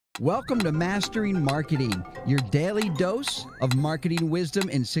Welcome to Mastering Marketing, your daily dose of marketing wisdom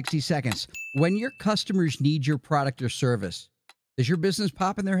in 60 seconds. When your customers need your product or service, does your business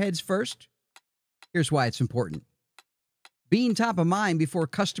pop in their heads first? Here's why it's important. Being top of mind before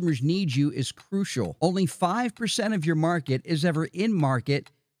customers need you is crucial. Only 5% of your market is ever in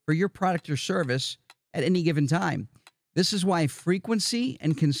market for your product or service at any given time. This is why frequency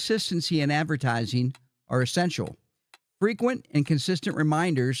and consistency in advertising are essential. Frequent and consistent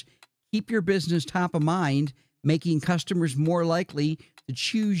reminders keep your business top of mind, making customers more likely to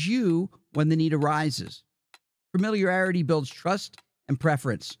choose you when the need arises. Familiarity builds trust and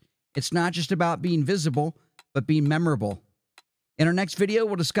preference. It's not just about being visible, but being memorable. In our next video,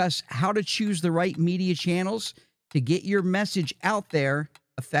 we'll discuss how to choose the right media channels to get your message out there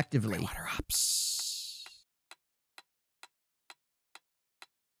effectively. Water ups.